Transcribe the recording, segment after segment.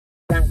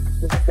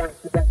You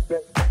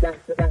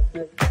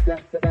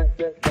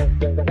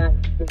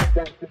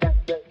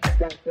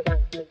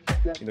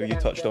know, you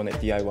touched on it,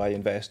 DIY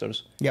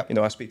investors. Yep. You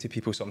know, I speak to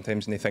people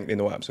sometimes and they think they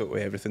know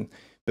absolutely everything,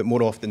 but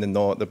more often than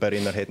not, they're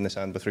burying their head in the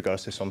sand with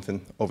regards to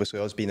something.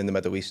 Obviously, us being in the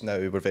Middle East now,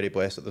 we're very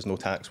blessed that there's no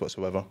tax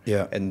whatsoever.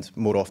 Yeah. And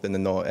more often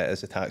than not, it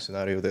is a tax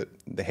scenario that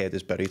the head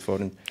is buried for.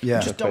 And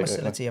just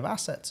domicility of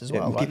assets as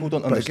well. Right? People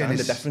don't understand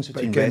the difference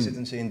between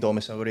residency and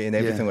domiciliary and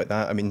everything like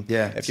that. I mean,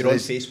 if you're on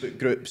Facebook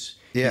groups,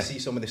 you see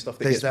some of the stuff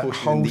that gets posted. There's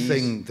that whole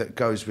thing that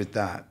goes with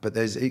that, but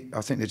I think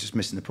they're just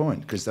missing the point,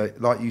 because they,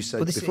 like you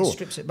said before,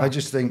 they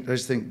just think,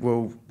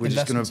 well, we're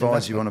just going to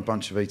advise you on a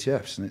bunch of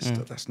ETFs, and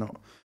that's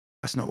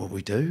not what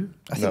we do.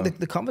 I think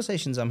the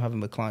conversations I'm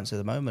having with clients at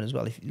the moment as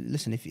well,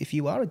 if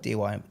you are a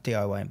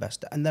DIY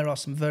investor, and there are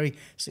some very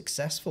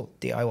successful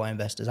DIY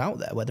investors out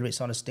there, whether it's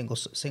on a single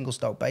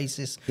stock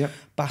basis,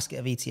 basket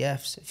of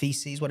ETFs,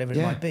 VCs, whatever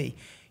it might be,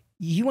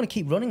 you want to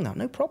keep running that,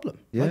 no problem.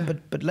 Right?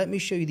 But let me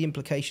show you the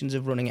implications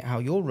of running it how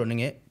you're running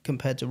it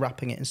compared to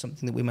wrapping it in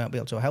something that we might be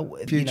able to help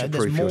with.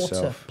 There's more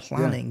to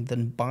planning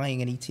than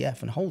buying an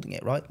ETF and holding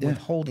it, right?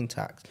 Withholding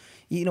tax.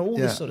 All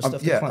this sort of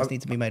stuff that clients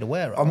need to be made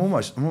aware of. I'm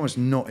almost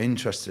not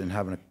interested in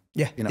having a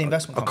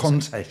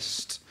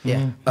contest,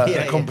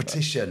 a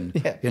competition.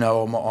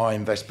 I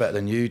invest better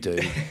than you do.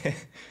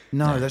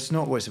 No, that's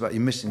not what it's about.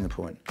 You're missing the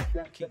point.